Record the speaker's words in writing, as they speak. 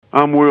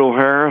I'm Will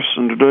Harris,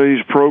 and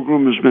today's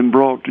program has been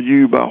brought to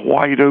you by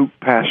White Oak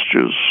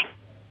Pastures.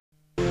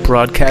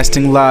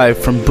 Broadcasting live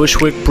from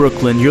Bushwick,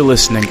 Brooklyn, you're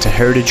listening to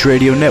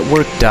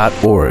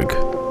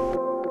heritageradionetwork.org.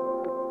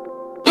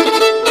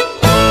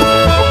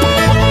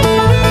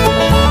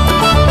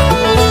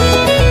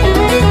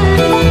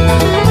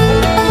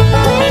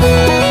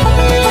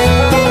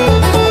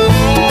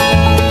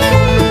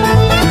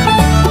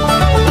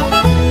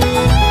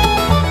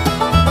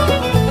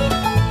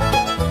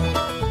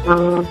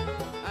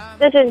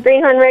 This is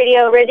Greenhorn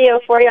Radio, radio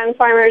for young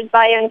farmers,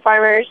 by young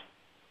farmers.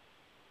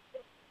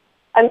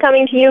 I'm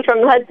coming to you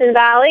from Hudson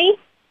Valley.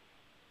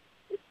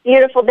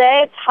 Beautiful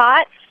day, it's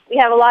hot. We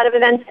have a lot of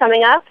events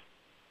coming up,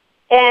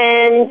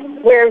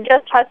 and we're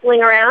just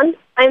hustling around.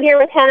 I'm here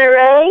with Hannah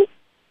Ray,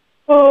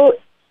 who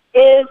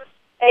is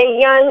a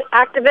young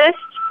activist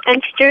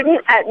and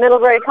student at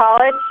Middlebury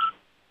College.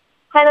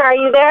 Hannah, are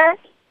you there?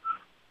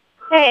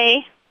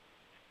 Hey.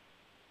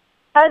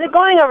 How's it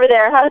going over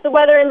there? How's the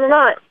weather in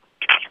Vermont?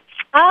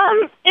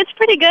 It's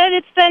pretty good.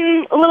 It's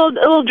been a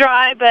little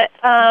dry, but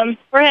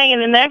we're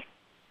hanging in there.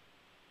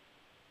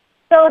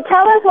 So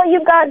tell us what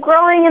you've got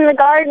growing in the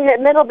garden at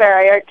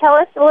Middlebury, or tell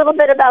us a little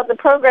bit about the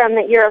program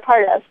that you're a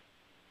part of.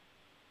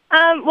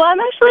 Well, I'm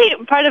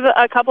actually part of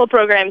a couple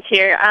programs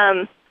here.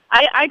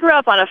 I grew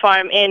up on a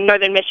farm in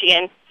northern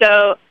Michigan,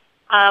 so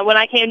when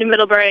I came to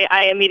Middlebury,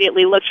 I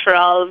immediately looked for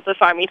all of the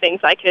farmy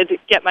things I could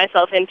get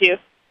myself into.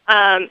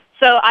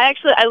 So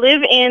I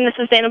live in the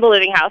Sustainable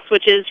Living House,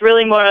 which is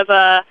really more of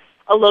a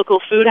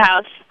local food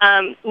house.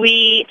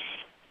 We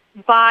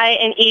buy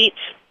and eat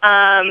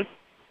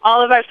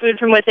all of our food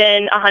from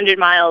within 100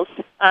 miles,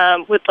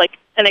 with like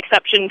an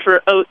exception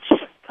for oats,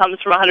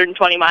 comes from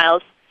 120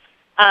 miles.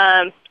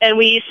 And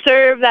we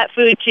serve that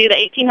food to the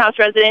 18 house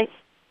residents,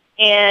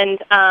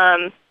 and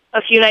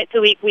a few nights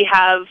a week we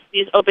have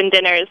these open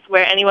dinners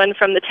where anyone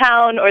from the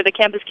town or the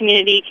campus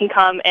community can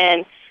come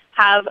and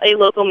have a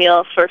local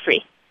meal for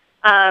free.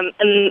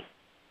 And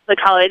the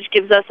college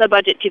gives us a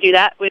budget to do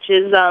that, which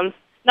is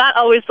not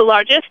always the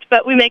largest,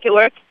 but we make it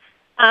work.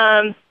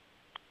 And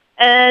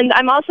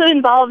I'm also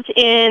involved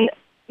in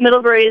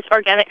Middlebury's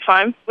organic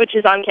farm, which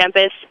is on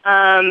campus.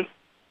 And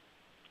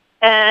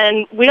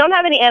we don't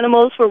have any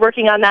animals. We're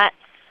working on that.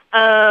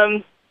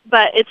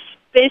 But it's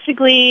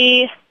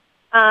basically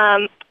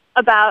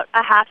about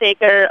a half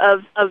acre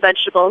of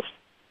vegetables.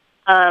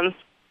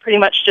 Pretty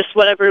much just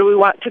whatever we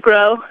want to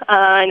grow.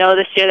 I know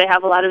this year they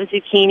have a lot of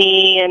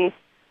zucchini and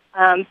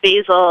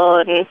basil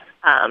and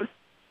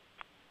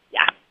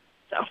yeah.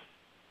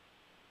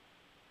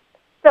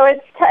 So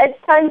it's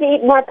time to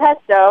eat more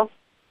pesto.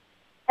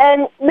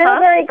 And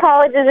Middlebury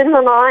College is in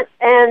Vermont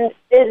and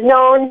is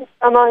known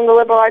among the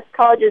liberal arts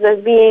colleges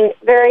as being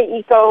very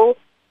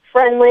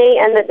eco-friendly,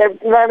 and that their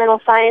environmental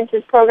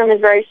sciences program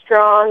is very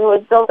strong. It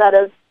was built out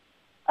of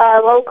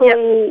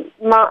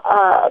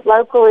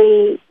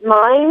locally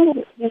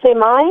mined. You say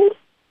mined?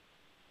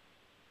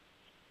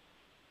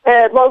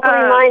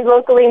 Locally mined,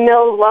 locally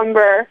milled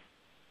lumber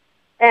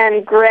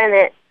and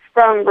granite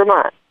from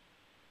Vermont.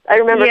 I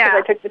remember because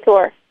I took the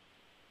tour.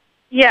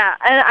 Yeah,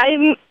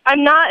 and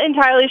I'm not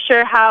entirely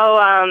sure how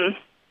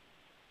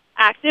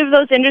active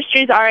those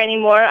industries are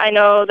anymore. I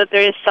know that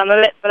there is some of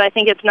it, but I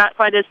think it's not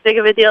quite as big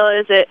of a deal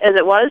as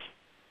it was.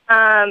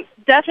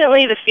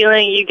 Definitely the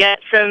feeling you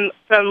get from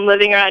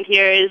living around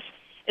here is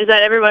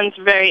that everyone's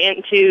very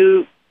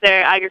into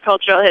their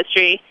agricultural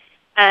history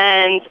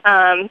and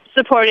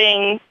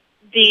supporting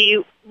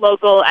the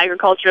local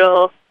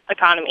agricultural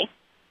economy.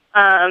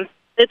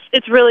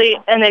 It's really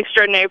an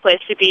extraordinary place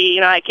to be.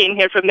 You know, I came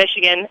here from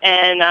Michigan,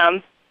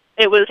 and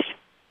it was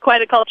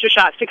quite a culture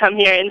shock to come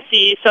here and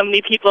see so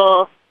many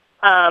people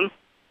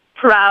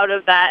proud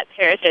of that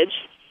heritage.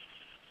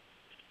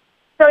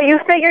 So you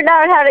figured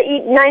out how to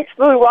eat nice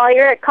food while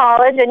you're at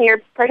college, and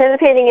you're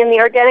participating in the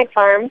organic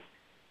farm.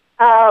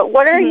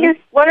 What are you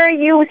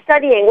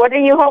studying? What are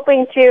you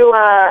hoping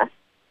to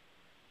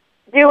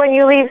do when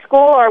you leave school,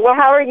 or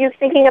how are you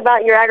thinking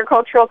about your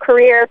agricultural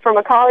career from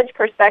a college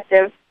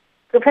perspective,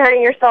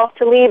 preparing yourself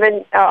to leave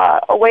and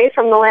away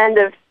from the land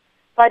of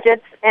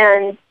budgets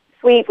and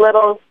sweet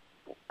little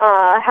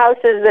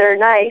houses that are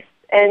nice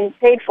and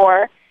paid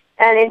for,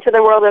 and into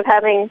the world of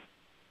having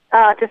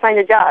to find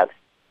a job?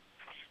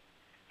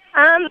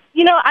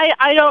 You know,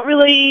 I don't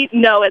really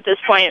know at this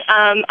point.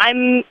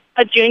 I'm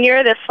a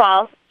junior this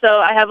fall, so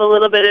I have a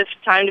little bit of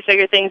time to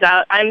figure things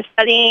out. I'm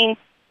studying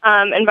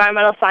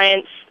environmental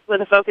science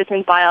with a focus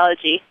in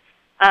biology,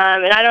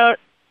 and I don't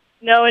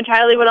know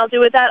entirely what I'll do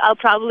with that. I'll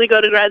probably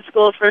go to grad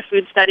school for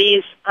food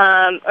studies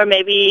or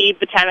maybe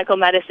botanical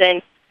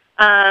medicine.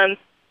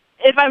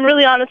 If I'm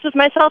really honest with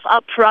myself,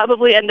 I'll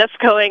probably end up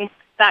going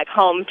back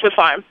home to a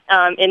farm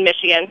in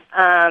Michigan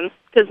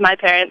because my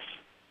parents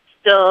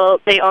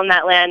they own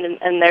that land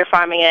and they're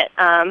farming it.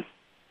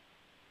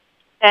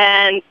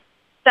 And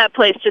that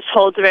place just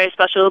holds a very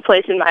special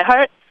place in my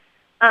heart.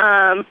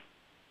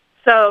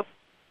 So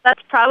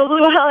that's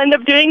probably what I'll end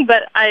up doing,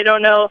 but I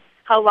don't know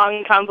how long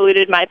and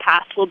convoluted my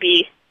path will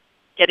be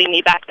getting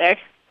me back there.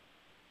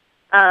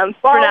 For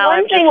now, one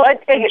I'm thing,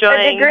 just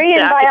enjoying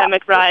the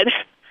academic ride.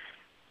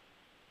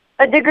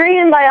 A degree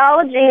in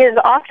biology is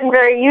often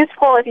very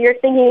useful if you're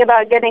thinking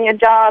about getting a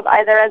job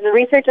either as a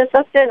research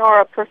assistant or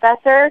a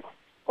professor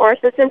or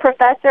assistant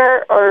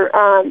professor or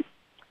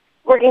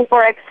working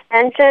for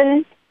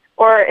extension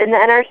or in the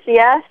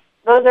NRCS.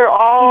 Those are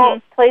all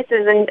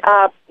places and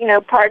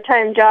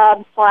part-time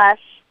jobs /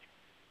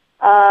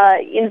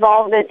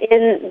 involvement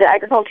in the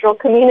agricultural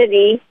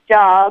community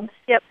jobs.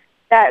 Yep.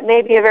 That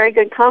may be a very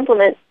good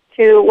complement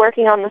to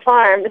working on the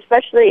farm,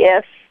 especially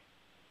if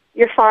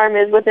your farm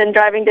is within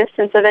driving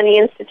distance of any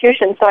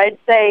institution. So I'd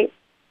say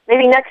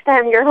maybe next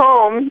time you're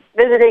home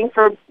visiting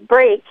for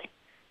break,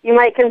 you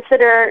might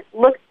consider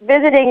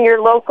visiting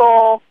your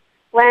local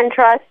land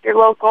trust, your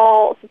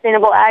local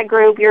sustainable ag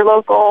group, your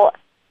local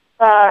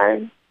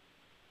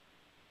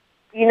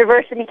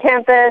university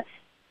campus,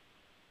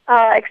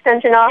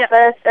 extension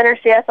office,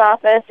 NRCS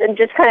office, and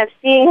just kind of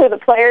seeing who the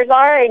players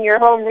are in your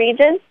home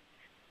region,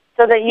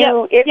 so that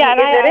you,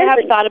 I have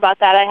thought about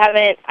that.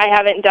 I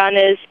haven't done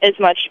as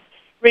much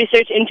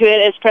research into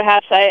it as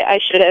perhaps I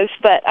should have,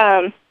 but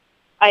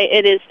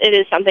it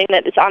is something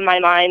that is on my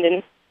mind,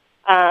 and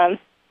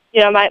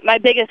my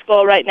biggest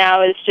goal right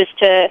now is just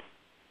to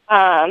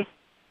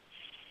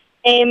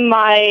aim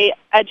my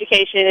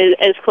education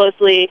as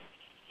closely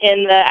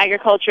in the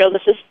agricultural,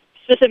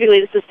 specifically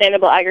the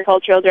sustainable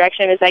agricultural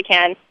direction as I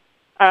can,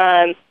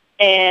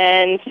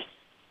 and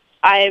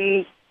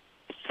I'm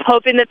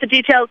hoping that the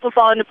details will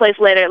fall into place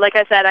later. Like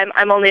I said,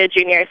 I'm only a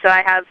junior, so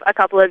I have a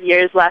couple of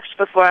years left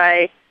before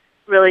I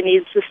really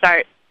need to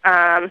start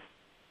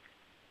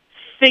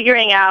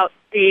figuring out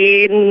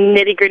the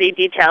nitty-gritty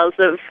details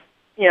of,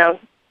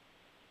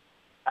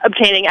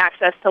 obtaining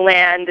access to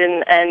land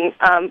and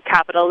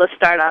capital to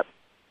start up.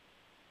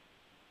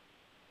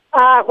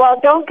 Well,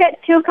 don't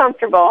get too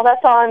comfortable. That's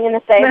all I'm going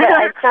to say.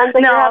 But it sounds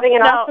like you're having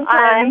an awesome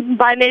time. I'm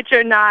by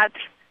nature not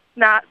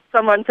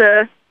someone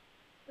to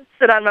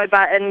sit on my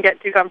butt and get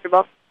too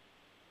comfortable.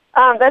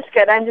 That's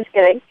good. I'm just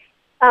kidding.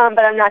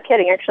 But I'm not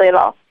kidding, actually, at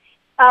all.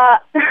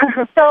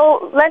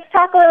 So let's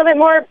talk a little bit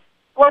more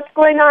what's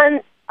going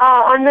on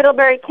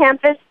Middlebury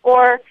campus,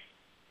 or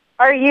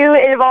are you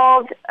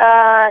involved,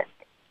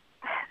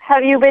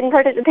 have you been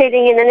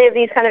participating in any of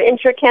these kind of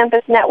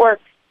intra-campus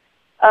networks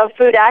of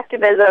food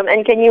activism,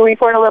 and can you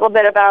report a little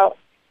bit about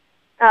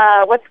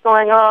what's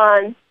going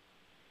on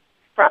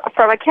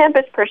from a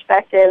campus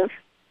perspective?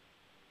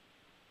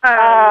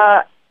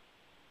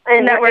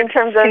 In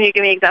terms of, can you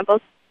give me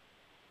examples?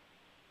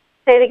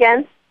 Say it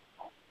again.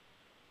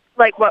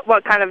 Like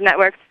what kind of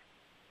networks?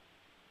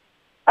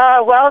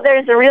 Well,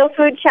 there's the Real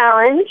Food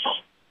Challenge,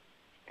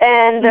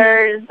 and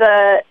there's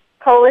the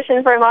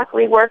Coalition for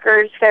Immokalee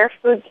Workers Fair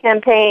Food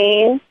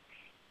Campaign,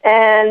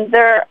 and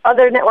there are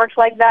other networks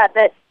like that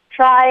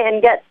try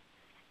and get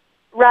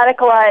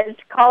radicalized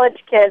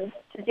college kids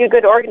to do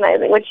good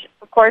organizing, which,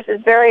 of course,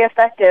 is very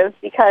effective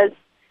because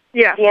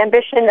the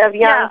ambition of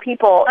young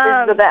people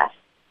is the best.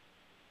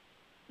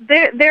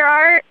 There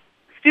are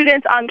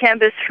students on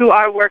campus who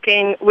are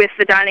working with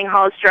the dining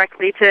halls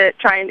directly to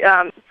try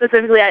and,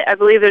 specifically, I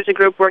believe there's a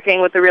group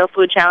working with the Real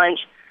Food Challenge,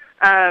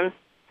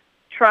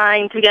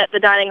 trying to get the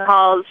dining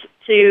halls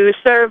to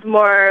serve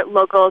more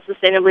local,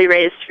 sustainably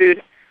raised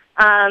food.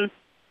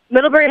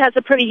 Middlebury has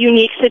a pretty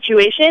unique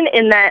situation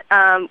in that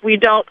we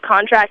don't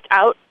contract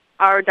out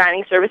our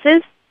dining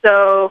services,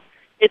 so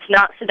it's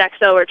not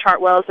Sodexo or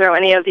Chartwells or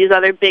any of these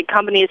other big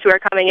companies who are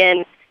coming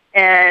in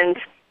and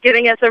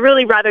giving us a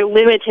really rather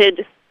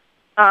limited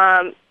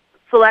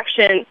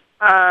selection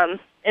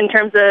in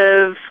terms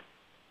of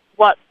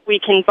what we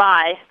can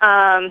buy.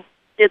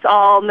 It's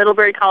all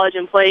Middlebury College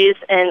employees,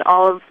 and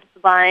all of the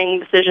buying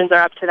decisions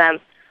are up to them.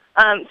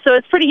 So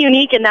it's pretty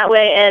unique in that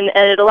way, and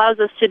it allows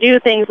us to do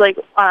things like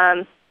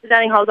the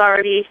dining halls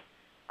already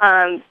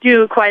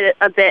do quite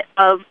a bit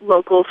of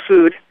local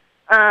food.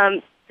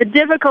 The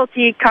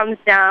difficulty comes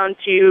down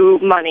to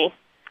money,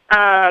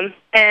 and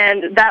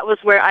that was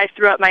where I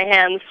threw up my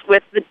hands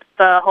with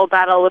the whole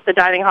battle with the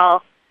dining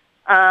hall,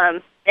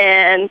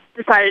 and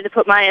decided to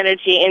put my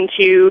energy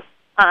into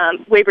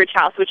Weybridge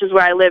House, which is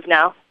where I live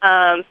now,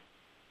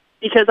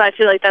 because I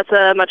feel like that's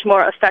a much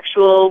more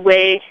effectual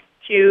way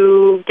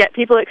to get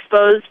people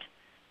exposed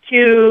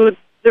to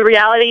the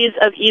realities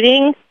of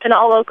eating an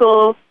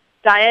all-local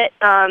diet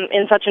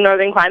in such a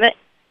northern climate.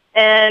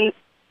 And,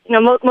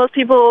 most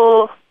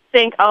people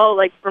think, oh,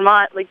 like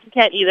Vermont, like you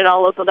can't eat an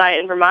all-local diet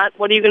in Vermont.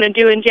 What are you going to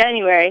do in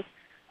January?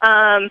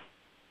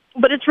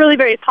 But it's really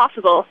very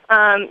possible.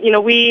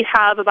 We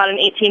have about an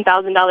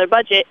 $18,000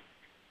 budget,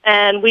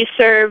 and we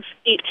serve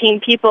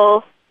 18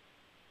 people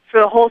for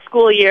the whole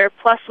school year,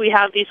 plus we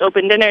have these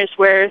open dinners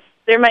where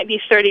there might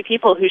be 30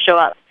 people who show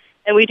up,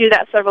 and we do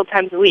that several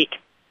times a week.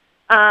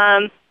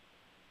 And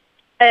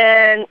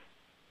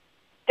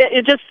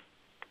it just,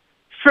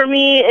 for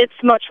me,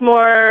 it's much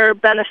more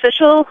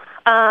beneficial,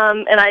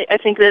 and I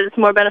think that it's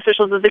more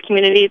beneficial to the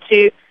community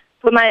to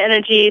put my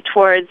energy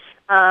towards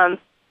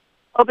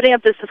opening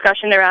up this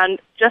discussion around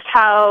just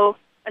how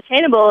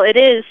attainable it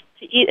is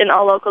to eat an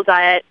all-local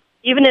diet,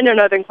 even in a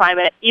northern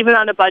climate, even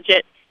on a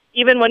budget,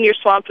 even when you're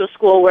swamped with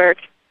schoolwork.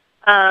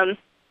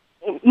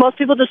 Most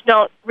people just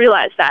don't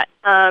realize that.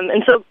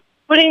 And so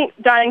putting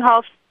dining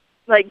halls,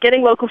 like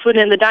getting local food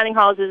in the dining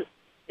halls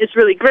is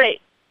really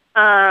great.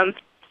 And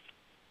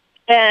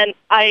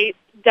I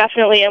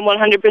definitely am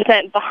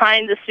 100%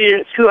 behind the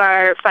students who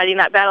are fighting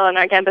that battle on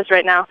our campus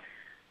right now.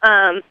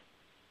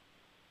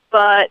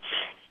 But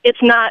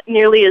it's not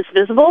nearly as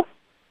visible,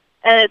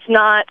 and it's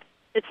not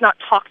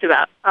talked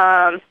about.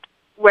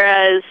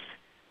 Whereas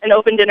an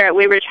open dinner at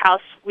Weybridge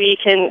House, we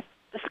can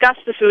discuss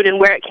the food and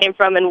where it came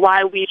from and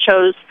why we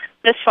chose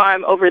this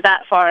farm over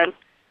that farm.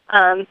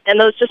 And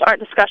those just aren't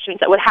discussions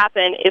that would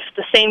happen if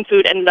the same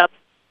food ended up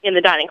in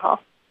the dining hall.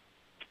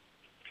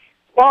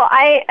 Well,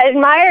 I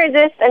admire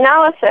this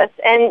analysis,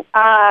 and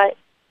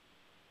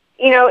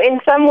in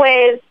some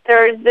ways,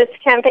 there's this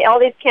campaign. All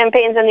these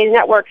campaigns and these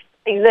networks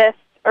exist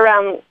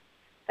around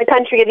the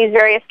country at these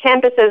various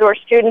campuses where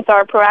students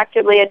are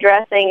proactively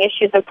addressing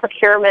issues of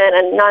procurement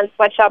and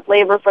non-sweatshop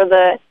labor for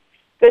the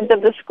goods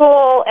of the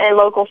school and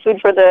local food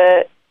for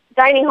the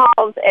dining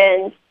halls,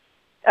 and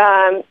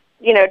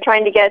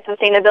trying to get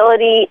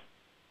sustainability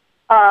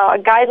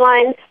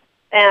guidelines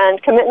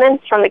and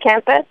commitments from the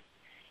campus.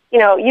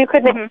 You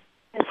could make.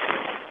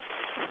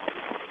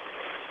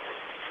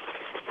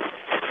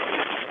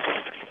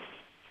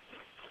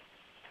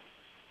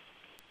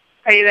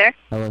 Are you there?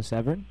 Hello,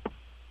 Severn.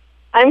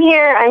 I'm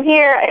here.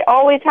 It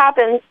always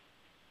happens.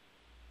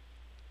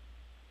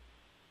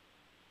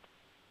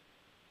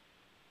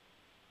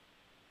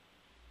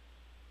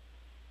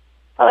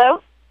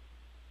 Hello?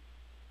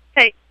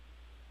 Hey.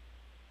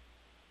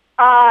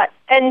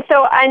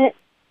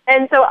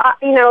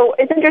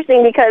 It's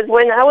interesting because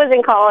when I was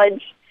in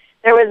college,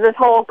 there was this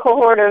whole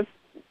cohort of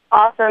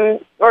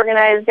awesome,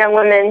 organized young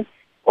women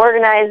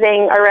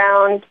organizing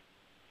around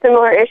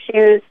similar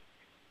issues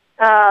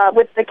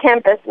with the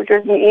campus, which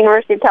was the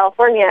University of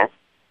California.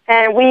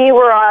 And we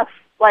were off,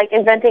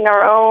 inventing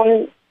our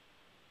own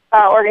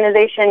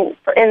organization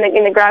in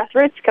the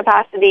grassroots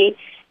capacity.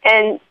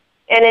 And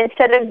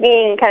instead of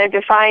being kind of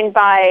defined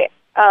by,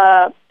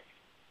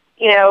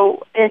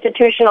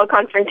 institutional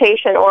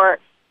confrontation or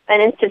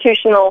an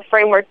institutional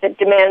framework that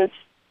demands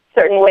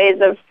certain ways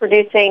of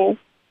producing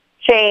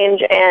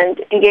change and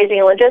engaging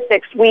in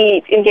logistics,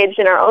 we engaged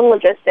in our own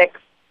logistics.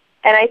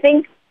 And I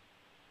think,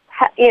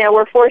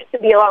 we're forced to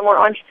be a lot more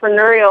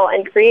entrepreneurial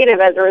and creative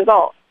as a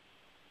result.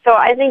 So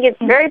I think it's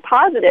very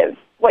positive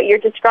what you're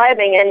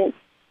describing.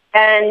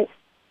 And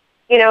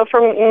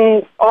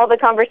from all the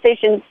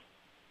conversations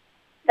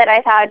that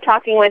I've had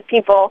talking with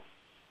people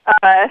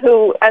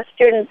who, as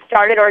students,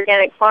 started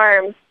organic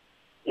farms,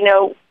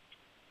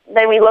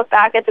 then we look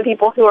back at the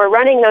people who are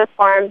running those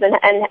farms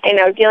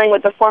and dealing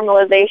with the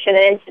formalization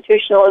and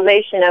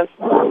institutionalization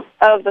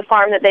of the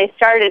farm that they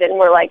started, and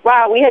we're like,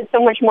 wow, we had so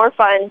much more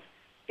fun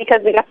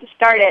because we got to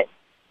start it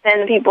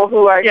than the people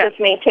who are just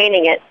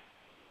maintaining it.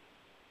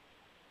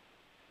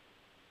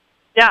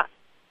 Yeah,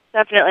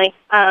 definitely.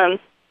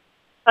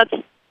 That's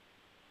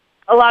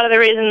a lot of the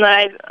reason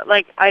that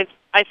I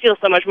feel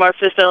so much more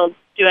fulfilled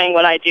doing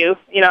what I do.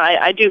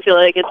 I do feel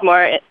like it's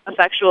more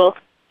effectual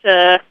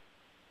to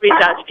reach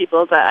out to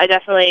people, but I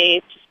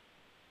definitely just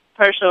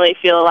personally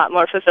feel a lot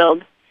more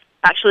fulfilled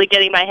actually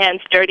getting my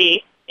hands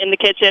dirty in the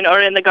kitchen or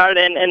in the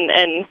garden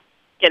and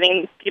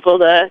getting people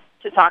to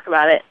talk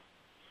about it.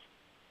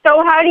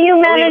 So how do you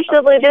manage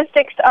the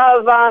logistics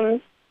of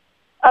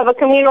a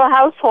communal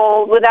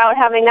household without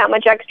having that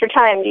much extra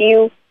time?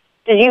 Did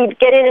you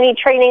get in any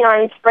training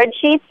on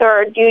spreadsheets,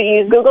 or do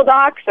you use Google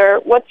Docs, or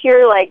what's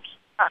your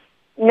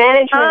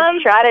management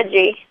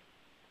strategy?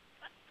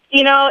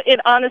 It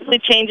honestly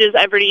changes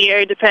every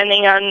year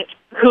depending on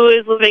who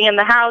is living in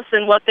the house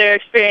and what their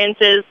experience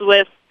is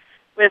with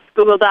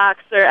Google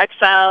Docs or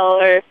Excel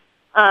or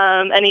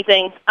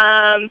anything.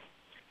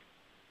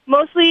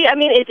 Mostly,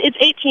 it's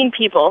 18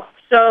 people.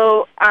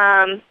 So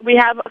we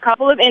have a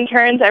couple of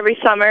interns every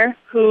summer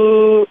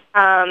who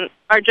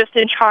are just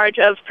in charge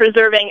of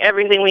preserving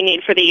everything we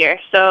need for the year.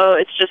 So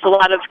it's just a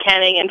lot of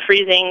canning and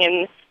freezing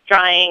and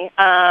drying.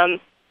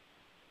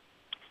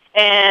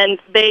 And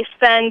they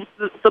spend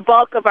the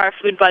bulk of our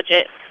food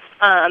budget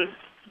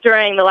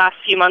during the last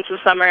few months of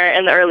summer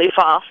and the early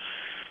fall.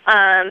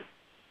 And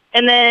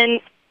then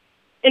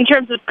in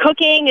terms of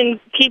cooking and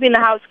keeping the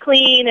house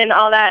clean and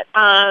all that,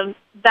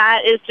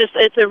 that is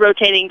it's a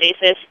rotating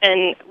basis,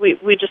 and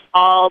we just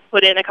all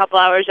put in a couple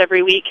hours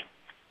every week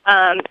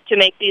to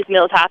make these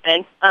meals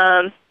happen.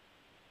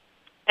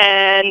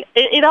 And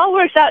it all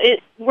works out.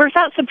 It works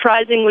out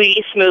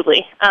surprisingly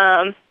smoothly.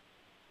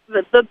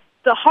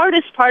 The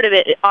hardest part of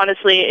it,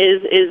 honestly,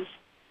 is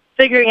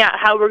figuring out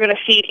how we're going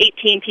to feed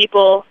 18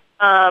 people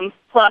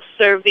plus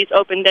serve these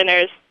open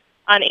dinners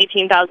on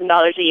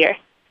 $18,000 a year.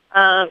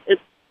 It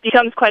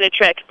becomes quite a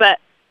trick, but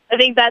I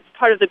think that's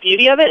part of the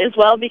beauty of it as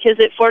well, because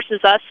it forces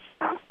us,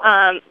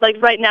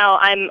 right now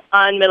I'm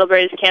on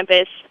Middlebury's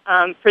campus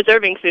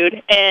preserving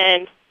food,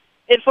 and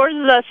it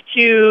forces us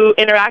to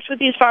interact with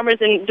these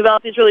farmers and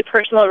develop these really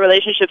personal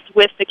relationships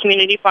with the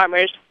community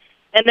farmers.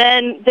 And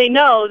then they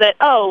know that,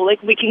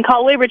 we can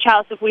call Weybridge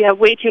House if we have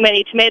way too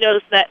many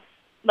tomatoes that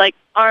like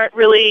aren't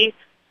really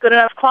good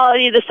enough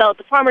quality to sell at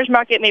the farmer's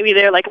market. Maybe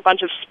they're like a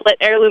bunch of split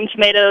heirloom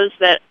tomatoes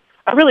that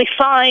are really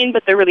fine,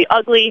 but they're really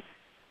ugly.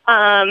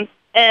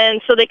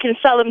 And so they can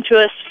sell them to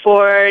us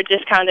for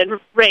discounted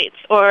rates.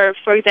 Or,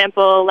 for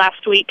example,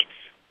 last week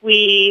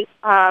we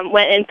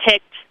went and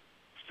picked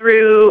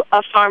through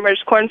a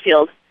farmer's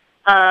cornfield,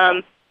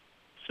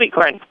 sweet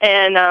corn,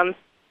 and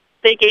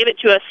they gave it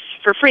to us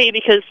for free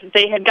because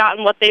they had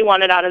gotten what they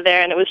wanted out of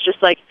there, and it was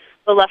just like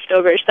the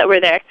leftovers that were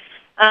there.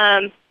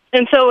 And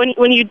so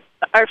when you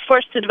are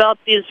forced to develop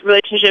these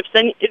relationships,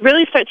 then it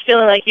really starts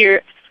feeling like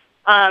you're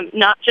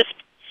not just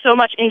so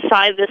much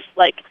inside this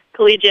like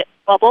collegiate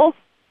bubble,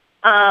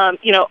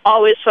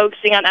 always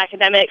focusing on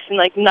academics and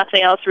like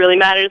nothing else really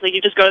matters. Like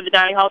you just go to the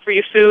dining hall for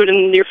your food,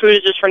 and your food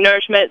is just for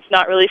nourishment. It's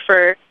not really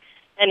for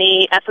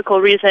any ethical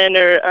reason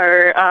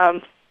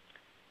or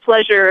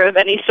pleasure of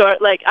any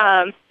sort. Like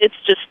it's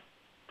just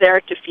there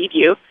to feed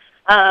you,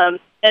 and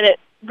it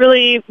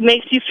really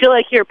makes you feel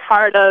like you're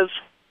part of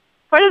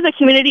the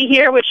community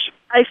here, which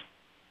I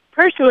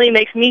personally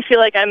makes me feel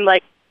like I'm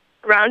like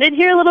grounded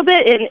here a little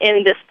bit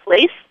in this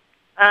place.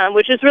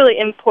 Which is really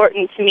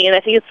important to me, and I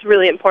think it's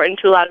really important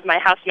to a lot of my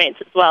housemates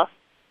as well.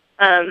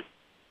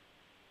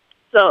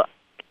 So,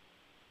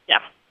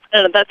 yeah,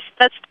 I don't know,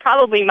 that's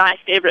probably my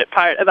favorite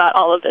part about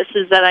all of this,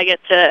 is that I get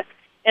to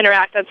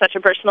interact on such a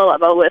personal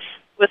level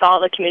with all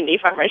the community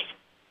farmers.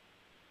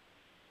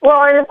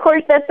 Well, and of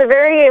course, that's a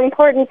very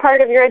important part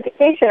of your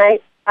education.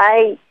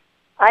 I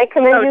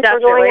commend you for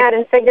going out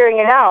and figuring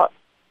it out.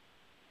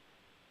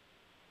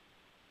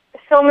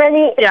 So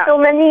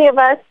many of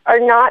us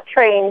are not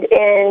trained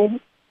in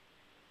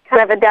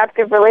kind of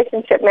adaptive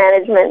relationship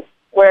management,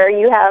 where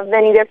you have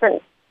many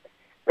different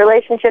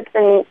relationships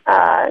and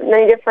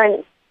many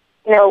different,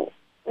 you're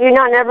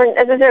not never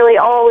necessarily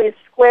always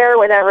square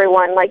with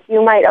everyone. Like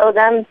you might owe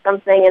them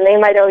something and they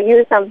might owe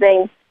you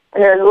something,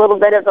 and there's a little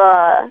bit of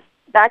a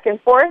back and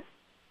forth.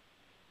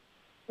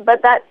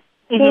 But that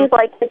seems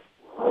like it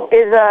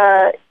is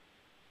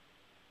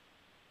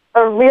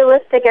a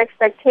realistic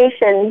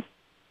expectation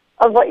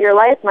of what your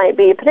life might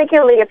be,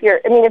 particularly if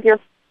you're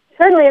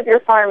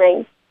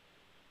farming.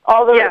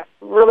 All the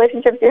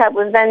relationships you have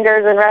with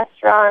vendors and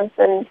restaurants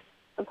and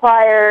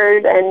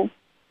suppliers and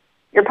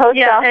your post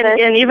office.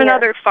 And even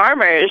other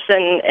farmers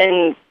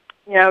and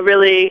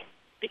really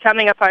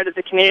becoming a part of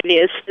the community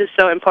is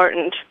so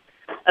important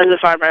as a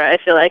farmer, I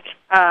feel like.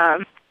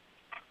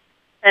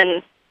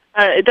 And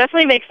it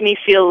definitely makes me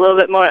feel a little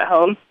bit more at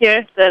home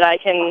here, that I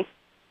can,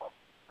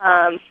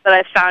 that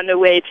I've found a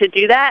way to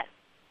do that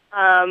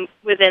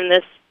within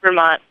this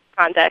Vermont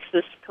context,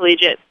 this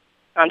collegiate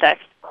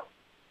context.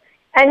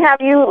 And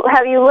have you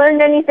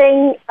learned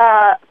anything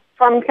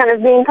from kind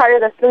of being part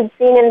of the food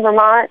scene in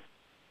Vermont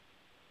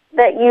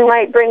that you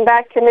might bring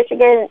back to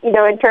Michigan,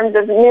 in terms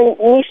of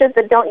niches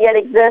that don't yet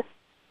exist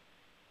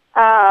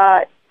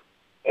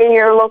in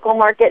your local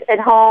market at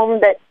home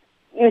that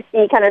you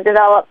see kind of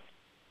developed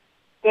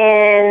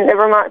in the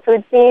Vermont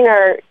food scene?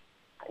 Or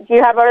do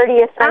you have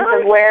already a sense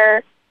of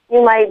where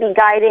you might be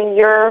guiding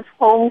your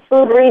home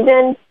food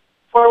region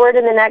forward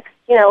in the next,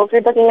 if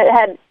you're looking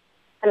ahead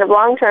kind of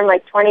long-term,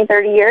 like 20,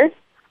 30 years?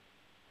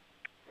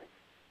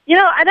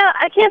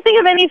 I can't think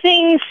of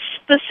anything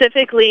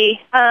specifically.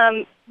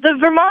 The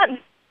Vermont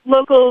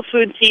local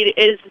food scene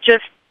is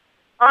just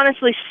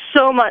honestly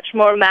so much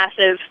more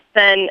massive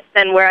than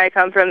where I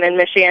come from in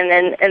Michigan,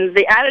 and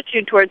the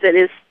attitude towards it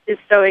is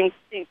so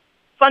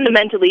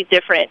fundamentally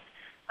different.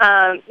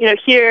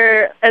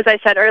 Here, as I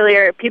said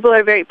earlier, people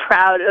are very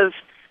proud of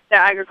their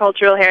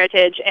agricultural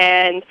heritage,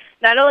 and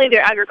not only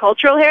their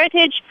agricultural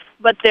heritage,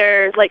 but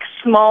their like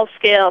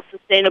small-scale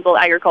sustainable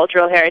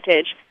agricultural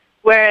heritage.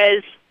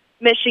 Whereas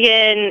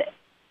Michigan,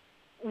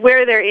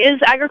 where there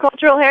is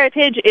agricultural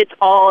heritage, it's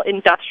all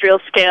industrial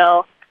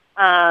scale,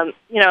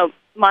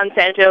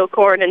 Monsanto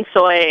corn and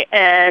soy,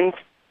 and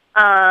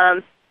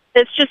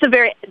it's just a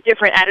very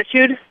different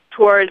attitude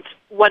towards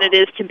what it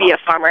is to be a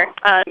farmer.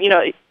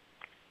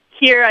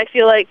 Here I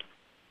feel like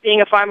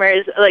being a farmer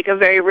is like a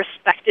very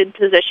respected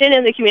position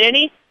in the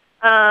community,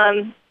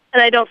 and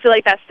I don't feel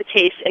like that's the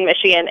case in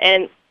Michigan.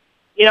 And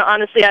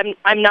honestly,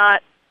 I'm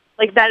not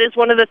like, that is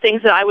one of the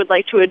things that I would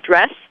like to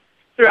address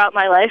throughout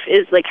my life,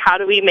 is like, how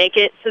do we make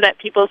it so that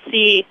people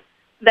see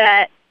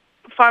that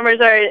farmers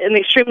are an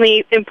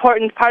extremely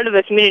important part of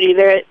the community?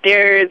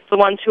 They're the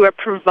ones who are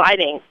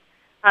providing.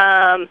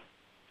 I'm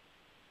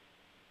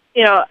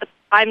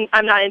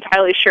not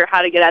entirely sure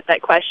how to get at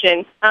that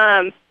question.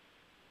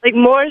 Like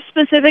more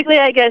specifically,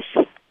 I guess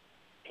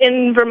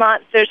in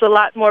Vermont, there's a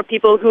lot more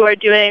people who are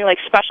doing like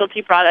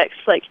specialty products,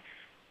 like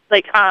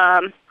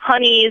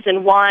honeys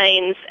and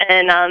wines,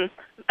 and I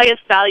guess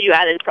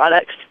value-added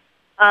products.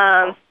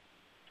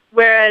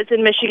 Whereas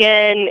in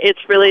Michigan, it's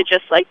really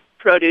just like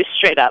produce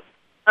straight up.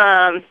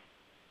 So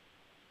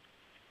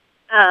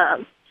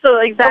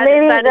like that,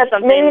 maybe that is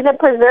something. Maybe the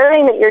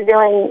preserving that you're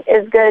doing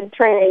is good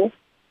training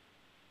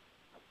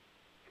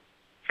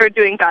for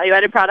doing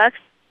value-added products.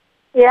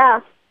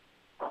 Yeah.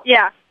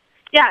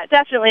 Yeah,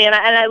 definitely. And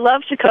I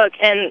love to cook,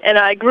 and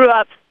I grew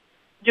up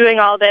doing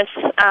all this.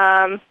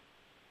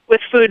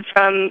 with food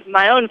from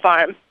my own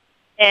farm.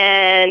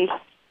 And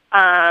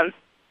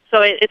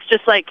so it's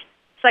just like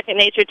second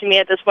nature to me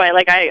at this point.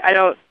 Like I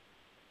don't,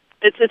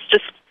 it's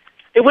just,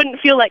 it wouldn't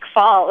feel like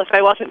fall if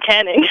I wasn't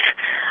canning.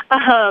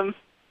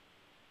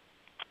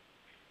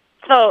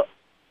 So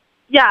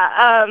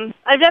yeah,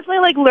 I've definitely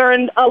like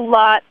learned a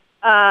lot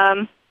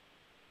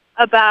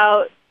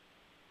about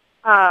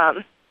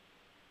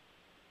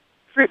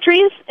fruit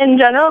trees in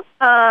general.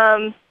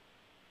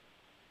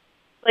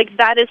 Like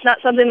that is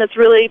not something that's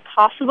really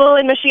possible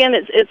in Michigan.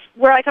 It's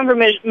where I come from.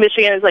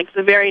 Michigan is like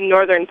the very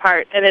northern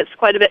part, and it's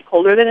quite a bit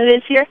colder than it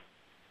is here.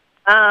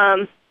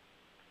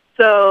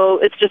 So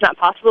it's just not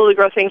possible to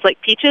grow things like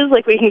peaches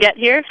like we can get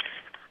here.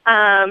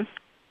 So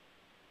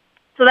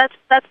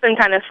that's been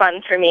kind of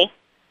fun for me.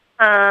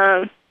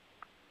 But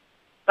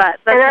that's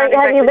and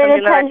have you been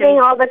attending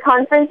all the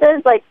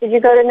conferences? Like, did you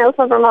go to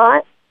NOFA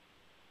Vermont?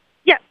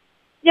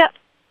 Yeah.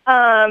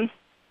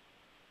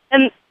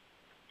 And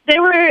they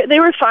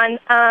were fun.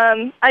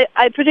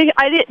 I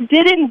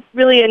didn't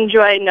really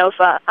enjoy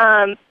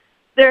NOFA.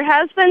 There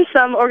has been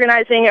some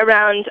organizing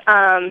around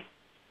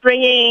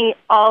bringing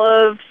all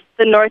of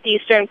the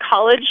northeastern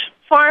college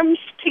farms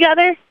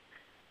together.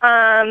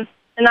 And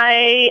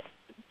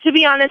to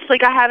be honest,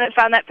 like I haven't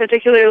found that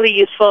particularly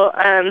useful.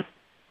 I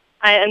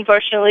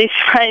unfortunately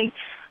find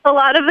a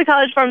lot of the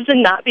college farms to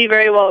not be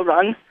very well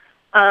run,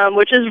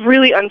 which is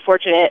really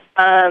unfortunate.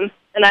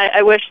 And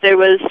I wish there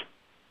was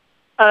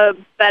a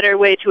better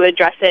way to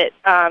address it.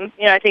 I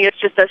think it's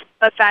just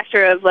a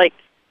factor of like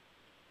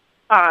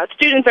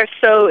students are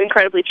so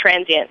incredibly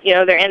transient.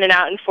 They're in and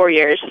out in 4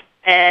 years,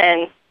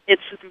 and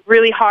it's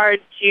really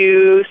hard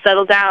to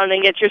settle down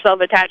and get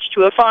yourself attached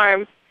to a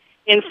farm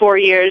in 4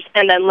 years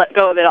and then let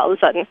go of it all of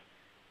a sudden.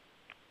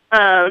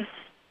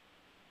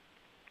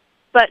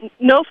 But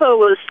NOFA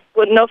was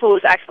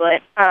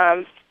excellent.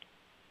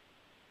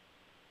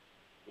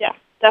 Yeah,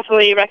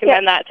 definitely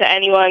recommend that to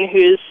anyone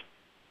who's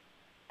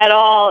at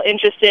all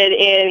interested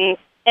in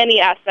any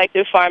aspect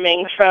of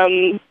farming,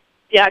 from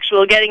the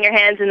actual getting your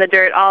hands in the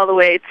dirt all the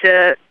way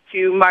to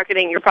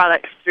marketing your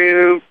products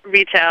through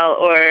retail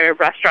or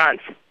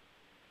restaurants.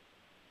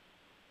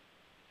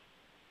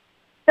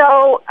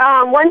 So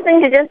one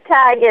thing to just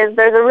tag is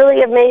there's a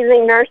really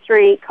amazing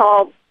nursery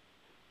called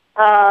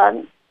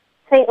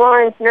St.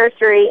 Lawrence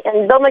Nursery,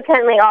 and Bill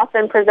McKinley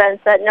often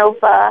presents at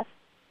NOFA.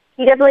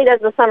 He definitely does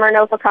the summer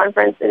NOFA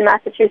conference in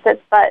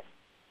Massachusetts, but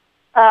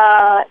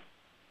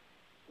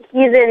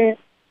he's in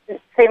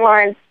St.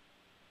 Lawrence,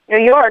 New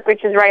York,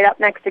 which is right up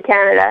next to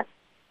Canada,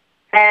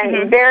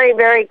 and very,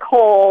 very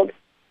cold.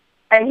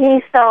 And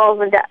he sells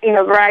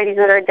varieties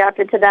that are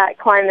adapted to that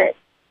climate,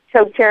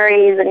 choke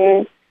cherries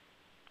and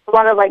a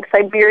lot of like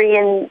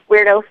Siberian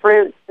weirdo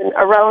fruits and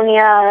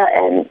aronia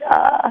and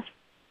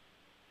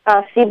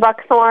sea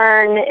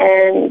buckthorn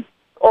and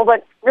all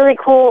but really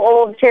cool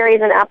old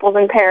cherries and apples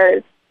and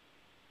pears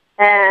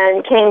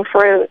and cane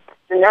fruits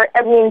and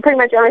pretty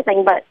much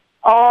everything, but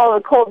all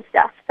the cold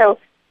stuff. So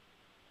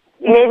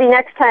maybe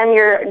next time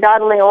you're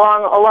dawdling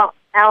along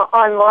out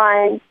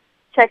online,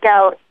 check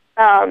out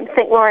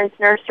St. Lawrence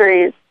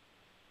Nurseries.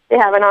 They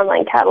have an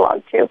online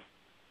catalog too.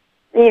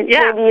 Maybe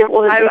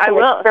we'll do some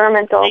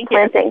experimental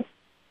planting.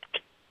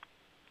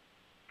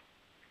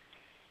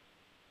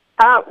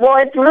 Well,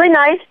 it's really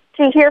nice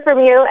to hear from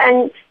you.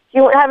 And do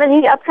you have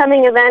any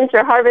upcoming events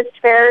or harvest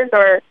fairs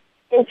or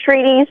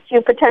entreaties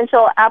to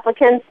potential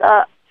applicants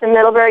to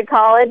Middlebury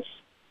College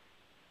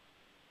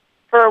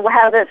for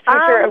how the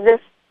future of this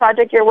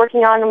project you're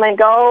working on might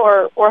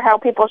go, or how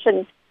people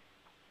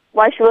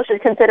why people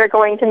should consider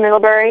going to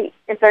Middlebury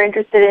if they're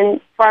interested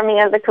in farming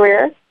as a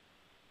career?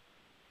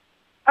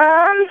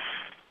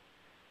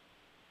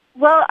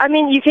 Well, I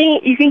mean, you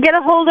can get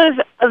a hold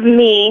of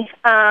me.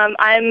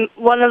 I'm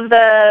one of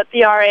the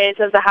RAs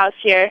of the house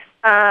here.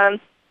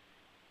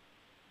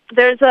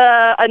 There's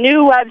a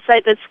new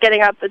website that's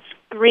getting up. It's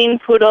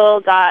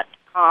greenpoodle.net.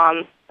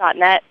 I'm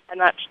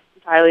not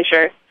entirely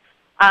sure.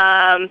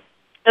 And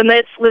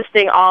it's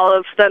listing all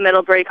of the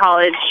Middlebury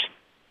College,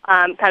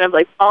 kind of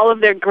like all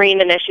of their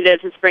green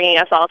initiatives. It's bringing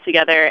us all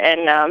together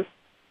and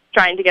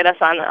trying to get us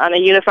on a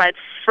unified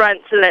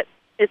front so that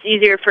it's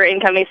easier for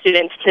incoming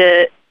students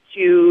to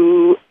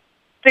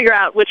figure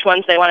out which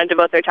ones they want to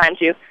devote their time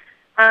to.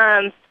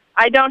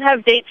 I don't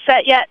have dates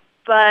set yet,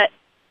 but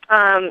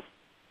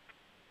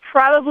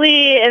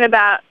probably in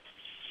about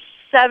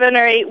 7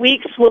 or 8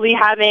 weeks we'll be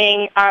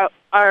having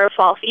our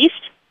fall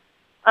feast,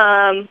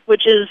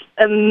 which is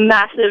a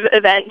massive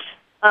event.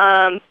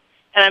 And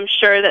I'm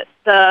sure that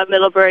the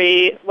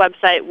Middlebury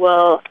website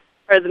or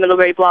the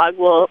Middlebury blog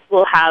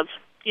will have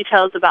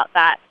details about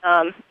that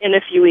in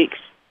a few weeks.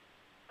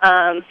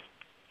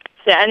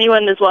 So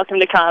anyone is welcome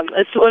to come.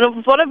 It's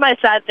one of my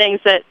sad things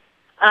that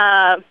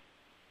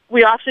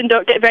we often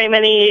don't get very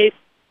many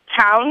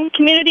town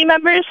community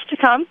members to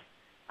come.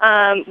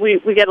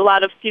 We get a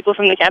lot of people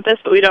from the campus,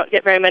 but we don't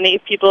get very many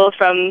people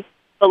from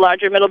the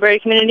larger Middlebury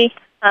community.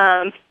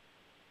 But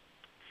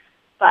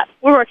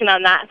we're working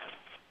on that.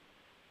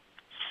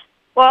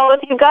 Well, if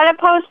you've got a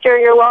poster,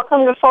 you're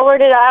welcome to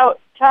forward it out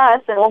to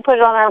us, and we'll put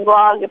it on our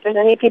blog if there's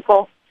any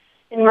people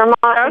in Vermont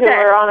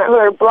who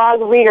are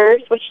blog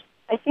readers, which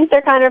I think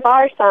there kind of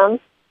are some.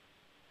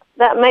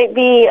 That might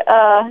be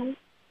a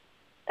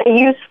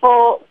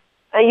useful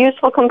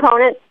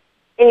component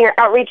in your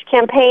outreach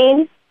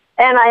campaign.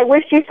 And I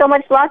wish you so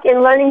much luck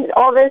in learning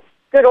all this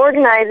good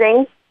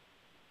organizing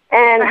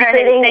and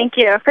creating a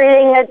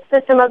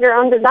system of your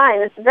own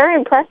design. It's very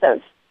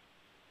impressive.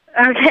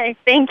 Okay,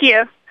 thank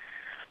you. It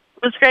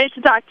was great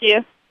to talk to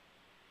you.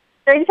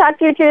 Great to talk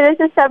to you, too. This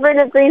is Severin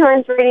of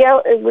Greenhorns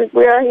Radio.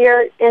 We are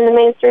here in the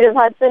main street of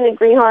Hudson at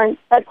Greenhorns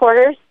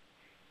headquarters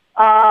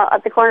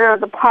at the corner of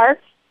the park.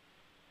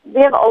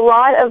 We have a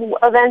lot of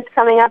events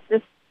coming up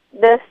this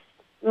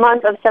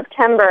month of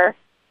September.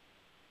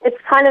 It's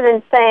kind of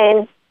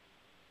insane.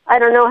 I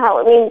don't know how.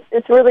 I mean,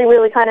 it's really,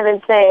 really kind of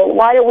insane.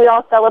 Why do we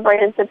all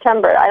celebrate in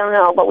September? I don't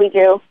know, but we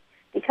do,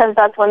 because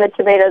that's when the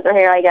tomatoes are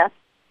here, I guess.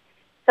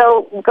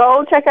 So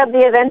go check out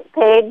the events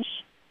page,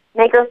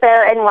 Maker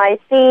Faire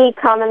NYC,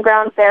 Common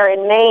Ground Fair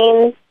in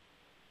Maine,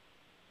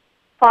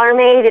 Farm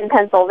Aid in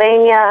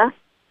Pennsylvania,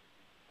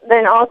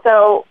 then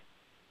also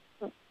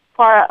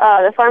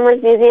the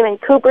Farmers Museum in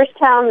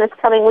Cooperstown this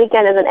coming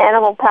weekend is an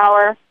Animal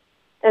Power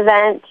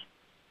event.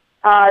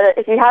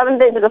 If you haven't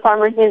been to the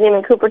Farmers Museum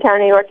in Cooperstown,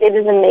 New York, it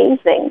is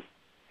amazing.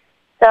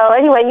 So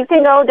anyway, you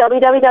can go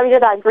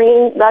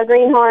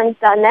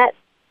www.thegreenhorns.net,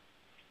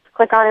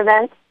 click on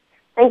events.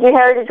 Thank you,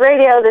 Heritage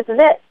Radio. This is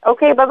it.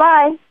 Okay,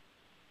 bye-bye.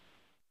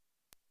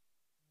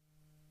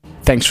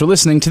 Thanks for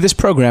listening to this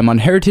program on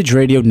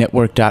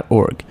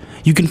heritageradionetwork.org.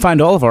 You can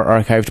find all of our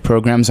archived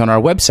programs on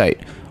our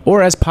website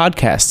or as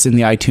podcasts in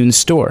the iTunes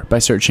Store by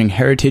searching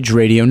Heritage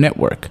Radio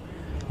Network.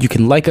 You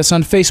can like us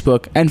on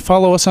Facebook and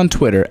follow us on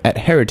Twitter at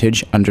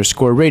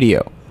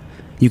 @heritage_radio.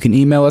 You can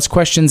email us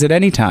questions at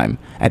any time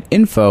at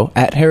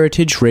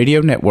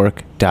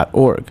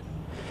info@heritageradionetwork.org.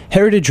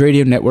 Heritage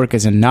Radio Network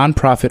is a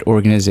non-profit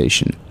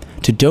organization.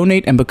 To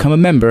donate and become a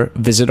member,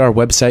 visit our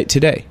website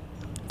today.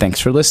 Thanks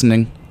for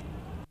listening.